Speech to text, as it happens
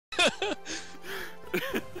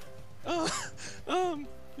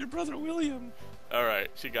Your brother William. Alright,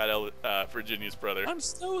 she got Virginia's brother. I'm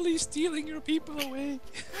slowly stealing your people away.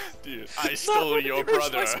 Dude, I stole your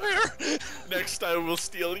brother. I swear. Next I will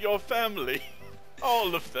steal your family.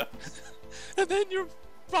 All of them. And then your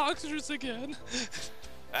boxers again.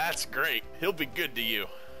 That's great. He'll be good to you.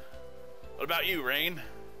 What about you, Rain?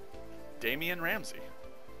 Damian Ramsey.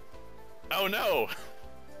 Oh no!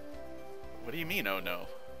 What do you mean, oh no?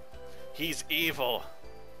 He's evil.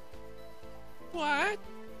 What?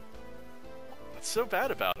 What's so bad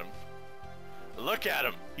about him? Look at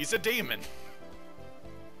him. He's a demon.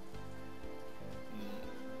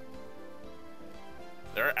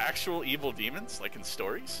 There are actual evil demons, like in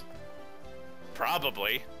stories?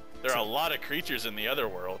 Probably. There are a lot of creatures in the other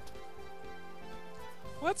world.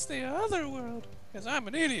 What's the other world? Because I'm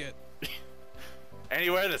an idiot.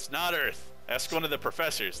 Anywhere that's not Earth. Ask one of the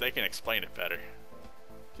professors. They can explain it better.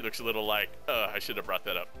 He looks a little like, I should have brought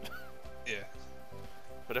that up. Yeah.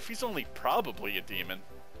 But if he's only probably a demon...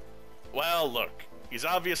 Well, look. He's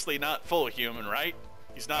obviously not full human, right?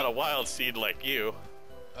 He's not a wild seed like you.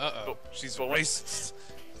 Uh-oh. She's racist.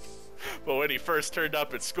 But when he first turned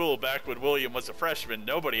up at school back when William was a freshman,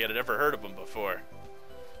 nobody had ever heard of him before.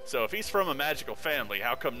 So if he's from a magical family,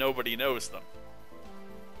 how come nobody knows them?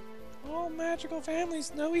 All magical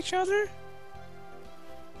families know each other?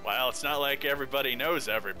 Well, it's not like everybody knows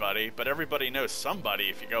everybody, but everybody knows somebody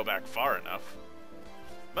if you go back far enough.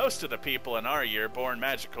 Most of the people in our year born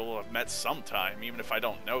magical have met sometime, even if I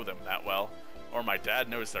don't know them that well. Or my dad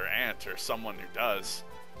knows their aunt or someone who does.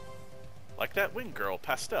 Like that wing girl,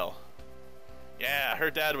 Pastel. Yeah, her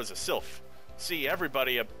dad was a sylph. See,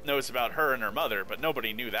 everybody knows about her and her mother, but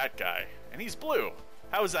nobody knew that guy. And he's blue.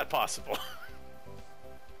 How is that possible?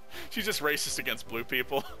 She's just racist against blue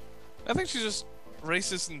people. I think she's just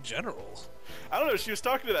racist in general. I don't know, she was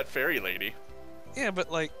talking to that fairy lady. Yeah,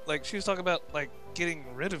 but like she was talking about, like, getting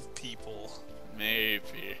rid of people.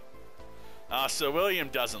 Maybe. So William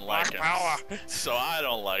doesn't like him. So I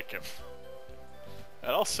don't like him.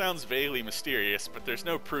 That all sounds vaguely mysterious, but there's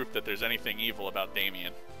no proof that there's anything evil about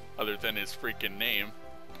Damien, other than his freaking name.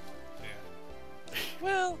 Yeah.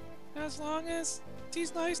 Well, as long as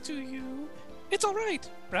he's nice to you, it's alright,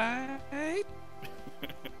 right?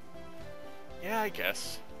 Yeah, I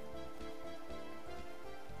guess.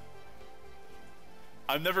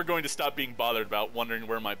 I'm never going to stop being bothered about wondering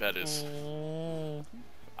where my bed is.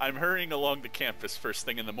 I'm hurrying along the campus first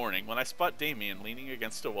thing in the morning when I spot Damien leaning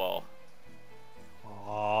against a wall.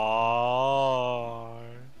 Hi.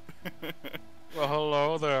 Well,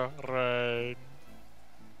 hello there, Rain.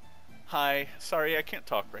 Hi, sorry I can't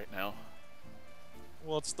talk right now.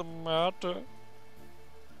 What's the matter?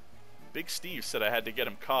 Big Steve said I had to get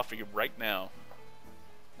him coffee right now.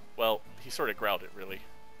 Well, he sort of growled it, really.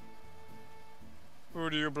 Who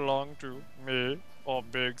do you belong to? Me or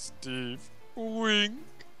Big Steve? Wink.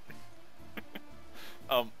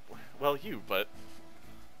 Well, you, but...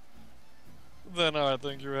 Then I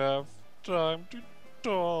think you have time to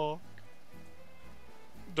talk.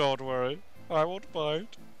 Don't worry, I won't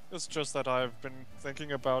bite. It's just that I've been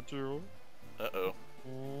thinking about you. Uh-oh.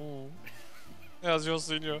 As your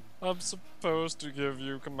senior, I'm supposed to give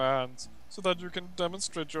you commands so that you can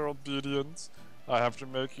demonstrate your obedience. I have to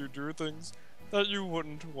make you do things that you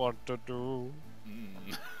wouldn't want to do.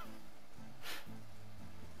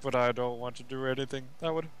 But I don't want to do anything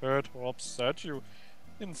that would hurt or upset you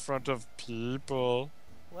in front of people.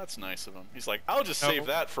 Well, that's nice of him. He's like, I'll just save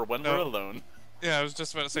that for when we're alone. Yeah, I was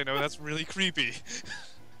just about to say, no, that's really creepy.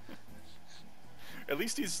 At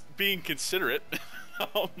least he's being considerate.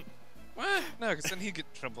 What? No, because then he'd get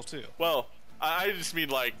in trouble too. Well, I just mean,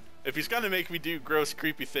 like, if he's gonna make me do gross,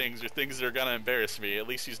 creepy things or things that are gonna embarrass me, at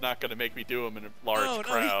least he's not gonna make me do them in a large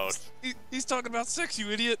crowd. He's talking about sex, you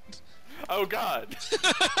idiot. Oh, God.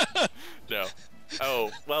 No.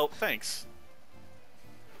 Oh, well, thanks.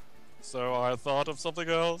 So I thought of something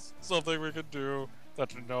else, something we could do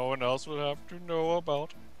that no one else would have to know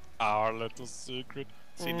about. Our little secret.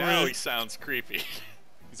 See, now he sounds creepy.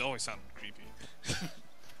 He's always sounded creepy.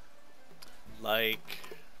 Like...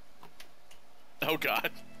 Oh,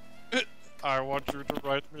 God. I want you to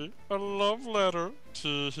write me a love letter.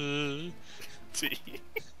 Tee.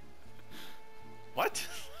 What?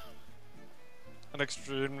 An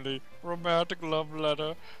extremely romantic love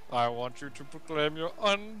letter. I want you to proclaim your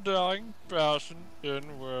undying passion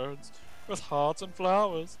in words, with hearts and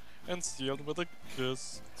flowers, and sealed with a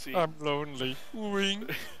kiss. See, I'm lonely.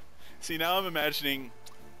 Wink. See, now I'm imagining,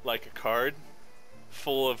 like, a card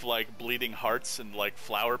full of, like, bleeding hearts and, like,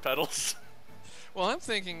 flower petals. Well, I'm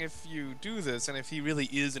thinking if you do this, and if he really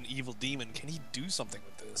is an evil demon, can he do something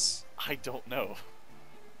with this? I don't know.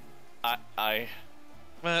 I.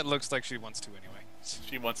 Well, it looks like she wants to anyway.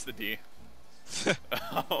 She wants the D.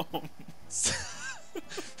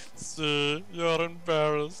 See, you're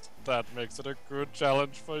embarrassed. That makes it a good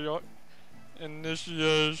challenge for your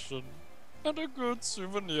initiation. And a good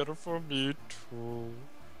souvenir for me, too.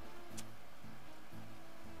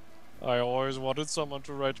 I always wanted someone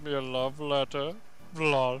to write me a love letter.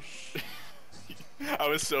 Blush. I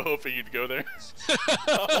was so hoping you'd go there.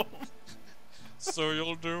 So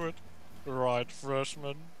you'll do it, right,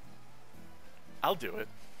 freshman? I'll do it.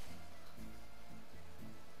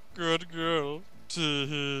 Good girl.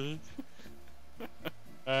 Tee.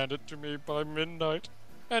 Hand it to me by midnight,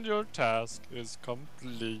 and your task is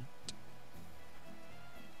complete.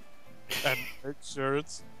 And make sure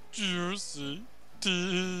it's juicy.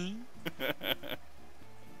 Tee.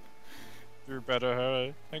 You better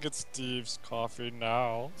hurry and get Steve's coffee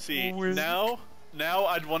now. See, Wink. now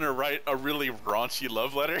I'd want to write a really raunchy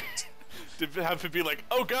love letter to have it be like,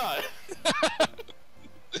 oh god.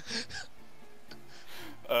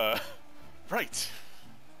 Right.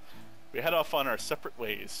 We head off on our separate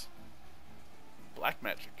ways. Black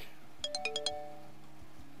magic.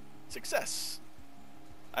 Success.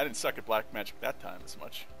 I didn't suck at black magic that time as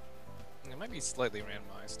much. It might be slightly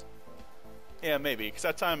randomized. Yeah, maybe, because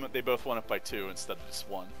that time they both won it by 2 instead of just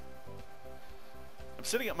 1. I'm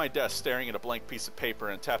sitting at my desk staring at a blank piece of paper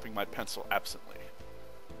and tapping my pencil absently.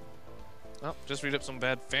 Oh, just read up some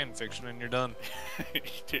bad fan fiction and you're done.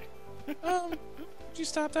 Would you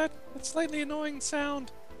stop that? That slightly annoying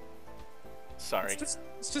sound. Sorry. It's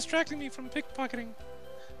distracting me from pickpocketing.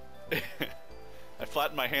 I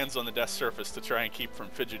flatten my hands on the desk surface to try and keep from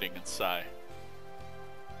fidgeting and sigh.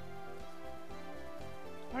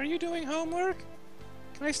 Are you doing homework?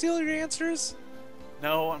 Can I steal your answers?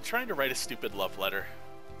 No, I'm trying to write a stupid love letter.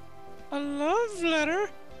 A love letter?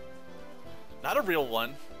 Not a real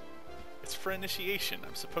one. It's for initiation.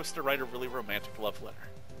 I'm supposed to write a really romantic love letter.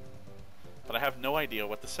 But I have no idea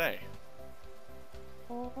what to say.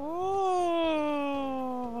 Oh.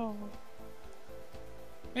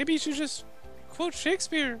 Maybe you should just quote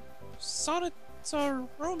Shakespeare. Sonnets are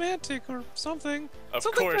romantic or something. Of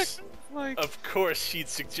something course. Like... Of course she'd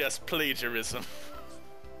suggest plagiarism.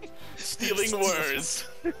 Stealing words.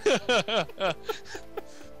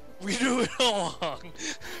 We do it along.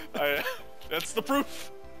 That's the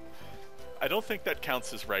proof. I don't think that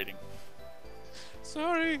counts as writing.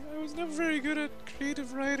 Sorry, I was never very good at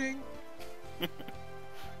creative writing.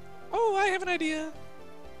 Oh, I have an idea.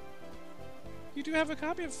 You do have a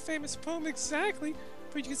copy of a famous poem exactly,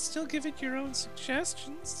 but you can still give it your own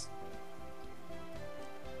suggestions.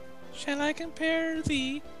 Shall I compare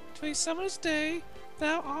thee to a summer's day?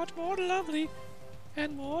 Thou art more lovely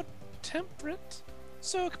and more temperate.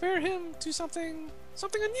 So compare him to something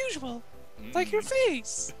unusual, like your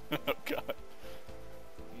face. Oh god.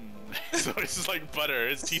 So it's just like butter.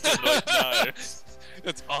 His teeth are like knives.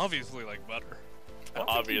 It's obviously like butter. Well,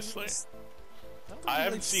 obviously. I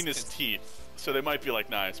haven't seen his teeth, so they might be like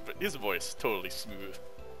knives, but his voice totally smooth.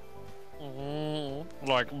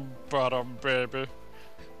 Like butter, baby.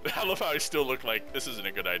 I love how I still look like this isn't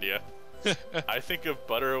a good idea. I think of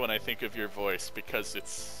butter when I think of your voice because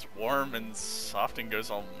it's warm and soft and goes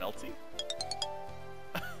all melty.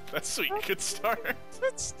 That's sweet. Good start.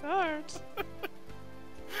 Good start.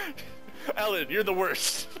 Ellen, you're the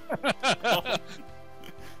worst.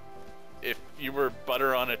 If you were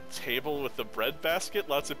butter on a table with a bread basket,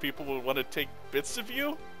 lots of people would want to take bits of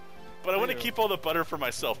you. But I want to keep all the butter for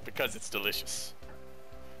myself because it's delicious.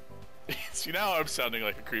 See, now I'm sounding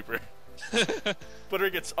like a creeper. Butter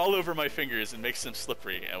gets all over my fingers and makes them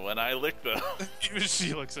slippery, and when I lick them... Even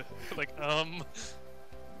she looks at like,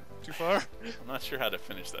 too far? I'm not sure how to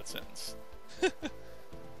finish that sentence.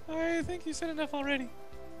 I think you said enough already.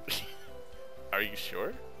 Are you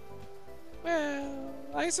sure? Well,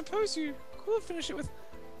 I suppose you could finish it with,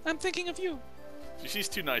 I'm thinking of you. She's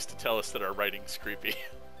too nice to tell us that our writing's creepy.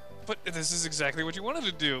 But this is exactly what you wanted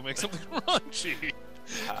to do, make something raunchy.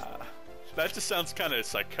 That just sounds kind of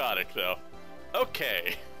psychotic, though.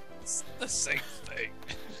 Okay. It's the same thing.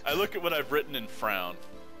 I look at what I've written and frown.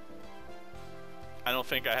 I don't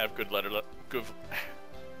think I have good I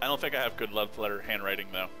don't think I have good love letter handwriting,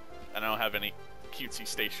 though. And I don't have any cutesy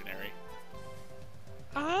stationery.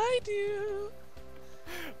 I do.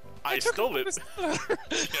 I stole it.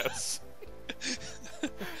 Yes.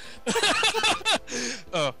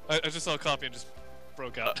 Oh, I just saw a copy and just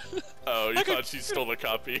broke out. Oh, you thought she stole a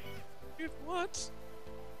copy? What?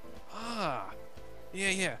 Ah.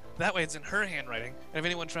 Yeah. That way it's in her handwriting, and if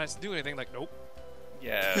anyone tries to do anything, like, nope.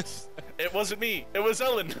 Yes. It wasn't me. It was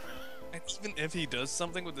Ellen. And even if he does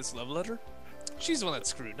something with this love letter, she's the one that's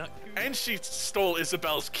screwed, not you. And she stole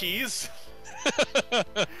Isabel's keys. I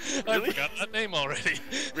forgot that name already.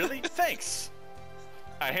 Really? Thanks.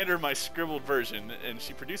 I hand her my scribbled version, and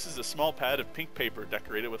she produces a small pad of pink paper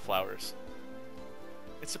decorated with flowers.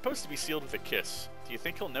 It's supposed to be sealed with a kiss. Do you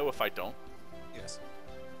think he'll know if I don't? Yes.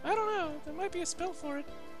 I don't know. There might be a spell for it.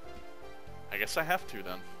 I guess I have to,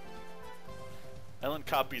 then. Ellen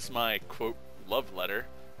copies my, quote, love letter,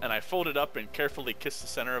 and I fold it up and carefully kiss the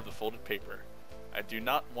center of the folded paper. I do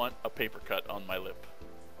not want a paper cut on my lip.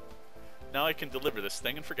 Now I can deliver this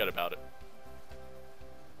thing and forget about it.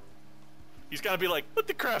 He's gotta be like, what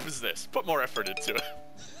the crap is this? Put more effort into it.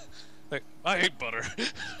 Like, I hate butter.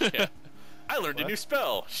 Yeah. I learned a new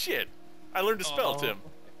spell. Shit. I learned a spell, Tim.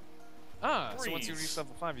 Ah, so once you Breeze. reach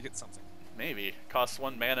level 5, you get something. Maybe. Costs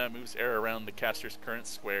 1 mana, moves air around the caster's current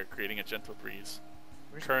square, creating a gentle breeze.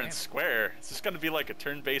 Where's Current mana? square? Is this gonna be like a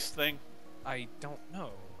turn-based thing? I don't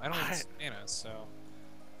know. I don't have mana, so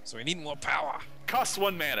we need more power. Costs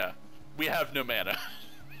 1 mana. We have no mana.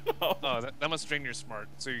 Oh, that must drain your smart.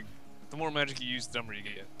 So the more magic you use, the dumber you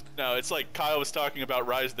get. No, it's like Kyle was talking about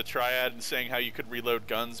Rise of the Triad and saying how you could reload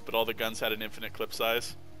guns, but all the guns had an infinite clip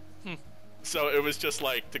size. So it was just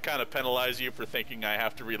like to kind of penalize you for thinking I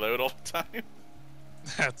have to reload all the time.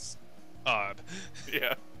 That's odd.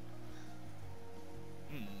 Yeah.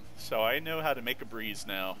 So I know how to make a breeze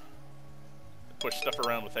now. Push stuff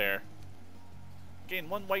around with air. Gain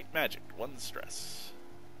 1 white magic, 1 stress.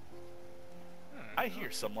 I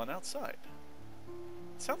hear someone outside.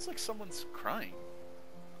 It sounds like someone's crying.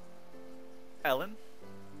 Ellen?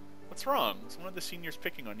 What's wrong? Is one of the seniors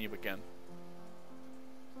picking on you again?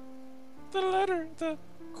 The letter, the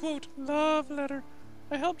quote love letter,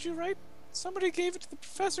 I helped you write. Somebody gave it to the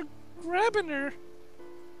professor grabbing her.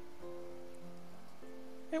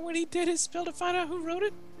 And when he did his spell to find out who wrote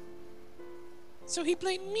it, so he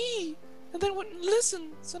blamed me, and then wouldn't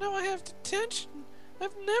listen. So now I have detention.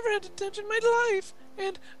 I've never had detention in my life,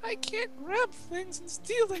 and I can't grab things and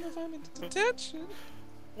steal them if I'm in detention.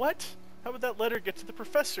 What? How would that letter get to the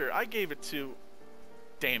professor? I gave it to...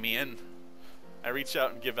 Damien. I reach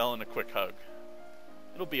out and give Ellen a quick hug.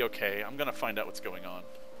 It'll be okay. I'm gonna find out what's going on.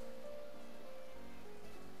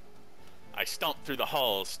 I stomp through the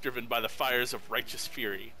halls, driven by the fires of righteous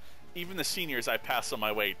fury. Even the seniors I pass on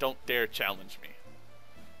my way don't dare challenge me.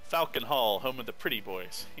 Falcon Hall, home of the pretty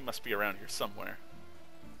boys. He must be around here somewhere.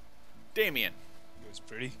 Damien. It was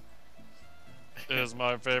pretty. Is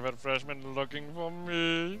my favorite freshman looking for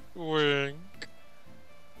me? Wink.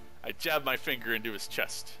 I jab my finger into his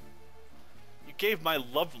chest. You gave my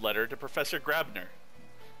love letter to Professor Grabner.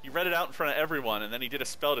 You read it out in front of everyone, and then he did a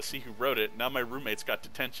spell to see who wrote it. Now my roommate's got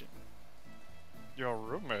detention. Your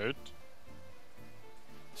roommate?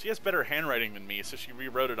 She has better handwriting than me, so she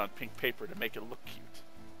rewrote it on pink paper to make it look cute.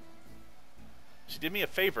 She did me a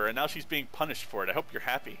favor, and now she's being punished for it. I hope you're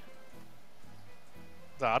happy.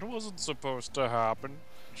 That wasn't supposed to happen.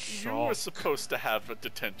 You were supposed to have a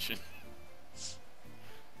detention.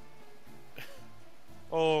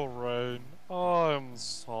 Oh, Rain, I'm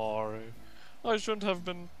sorry. I shouldn't have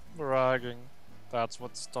been bragging. That's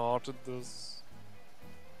what started this.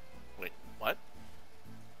 Wait, what?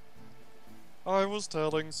 I was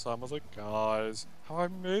telling some of the guys how I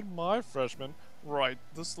made my freshman write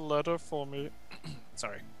this letter for me.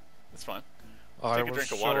 Sorry. That's fine. I Take a was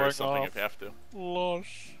drink of water or showing something off if you have to.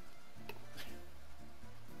 blush.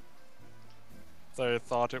 They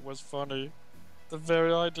thought it was funny. The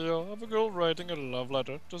very idea of a girl writing a love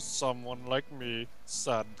letter to someone like me,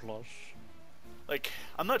 sad blush. Like,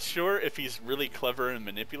 I'm not sure if he's really clever and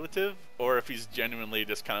manipulative, or if he's genuinely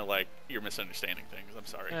just kind of like, you're misunderstanding things. I'm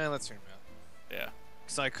sorry. Let's hear him out. Yeah.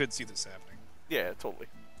 Because I could see this happening. Yeah, totally.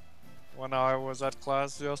 When I was at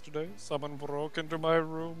class yesterday, someone broke into my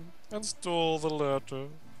room and stole the letter.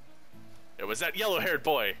 It was that yellow-haired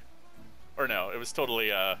boy. Or no, it was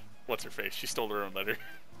totally, what's her face? She stole her own letter.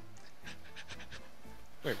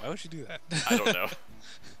 Wait, why would she do that? I don't know.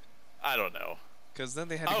 I don't know. Because then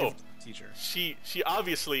they had to give it to the teacher. She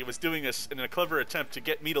obviously was doing this in a clever attempt to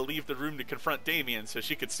get me to leave the room to confront Damien so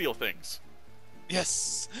she could steal things.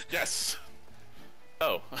 Yes! Yes!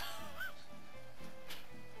 Oh.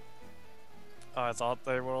 I thought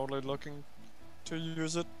they were only looking to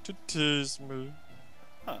use it to tease me.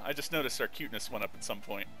 Huh, I just noticed our cuteness went up at some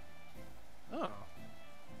point. Oh.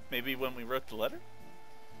 Maybe when we wrote the letter?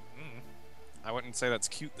 I wouldn't say that's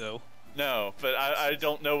cute, though. No, but I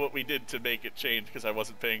don't know what we did to make it change because I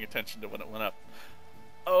wasn't paying attention to when it went up.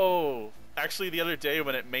 Oh, actually the other day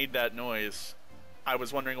when it made that noise, I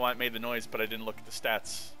was wondering why it made the noise, but I didn't look at the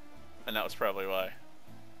stats. And that was probably why.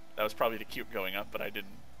 That was probably the cute going up, but I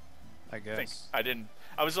I guess. I didn't.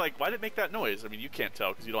 I was like, why did it make that noise? I mean, you can't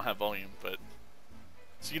tell because you don't have volume, but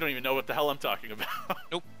so you don't even know what the hell I'm talking about.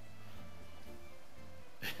 Nope.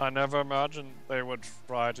 I never imagined they would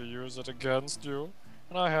try to use it against you,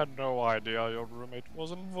 and I had no idea your roommate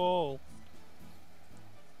was involved.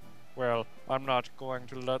 Well, I'm not going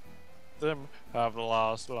to let them have the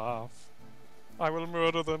last laugh. I will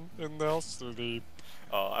murder them in their sleep.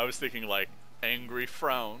 Oh, I was thinking like angry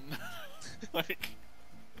frown. Like,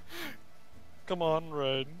 Come on,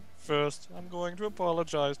 Rain. First, I'm going to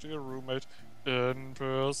apologize to your roommate in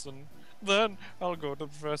person. Then, I'll go to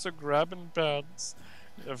Professor Grabbing Pants.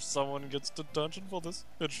 If someone gets detention for this,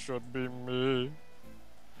 it should be me.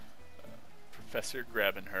 Professor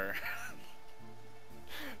grabbing her.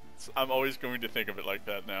 I'm always going to think of it like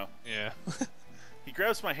that now. Yeah. He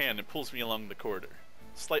grabs my hand and pulls me along the corridor,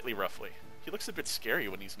 slightly roughly. He looks a bit scary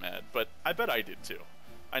when he's mad, but I bet I did too.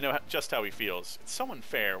 I know just how he feels. It's so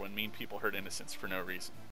unfair when mean people hurt innocents for no reason.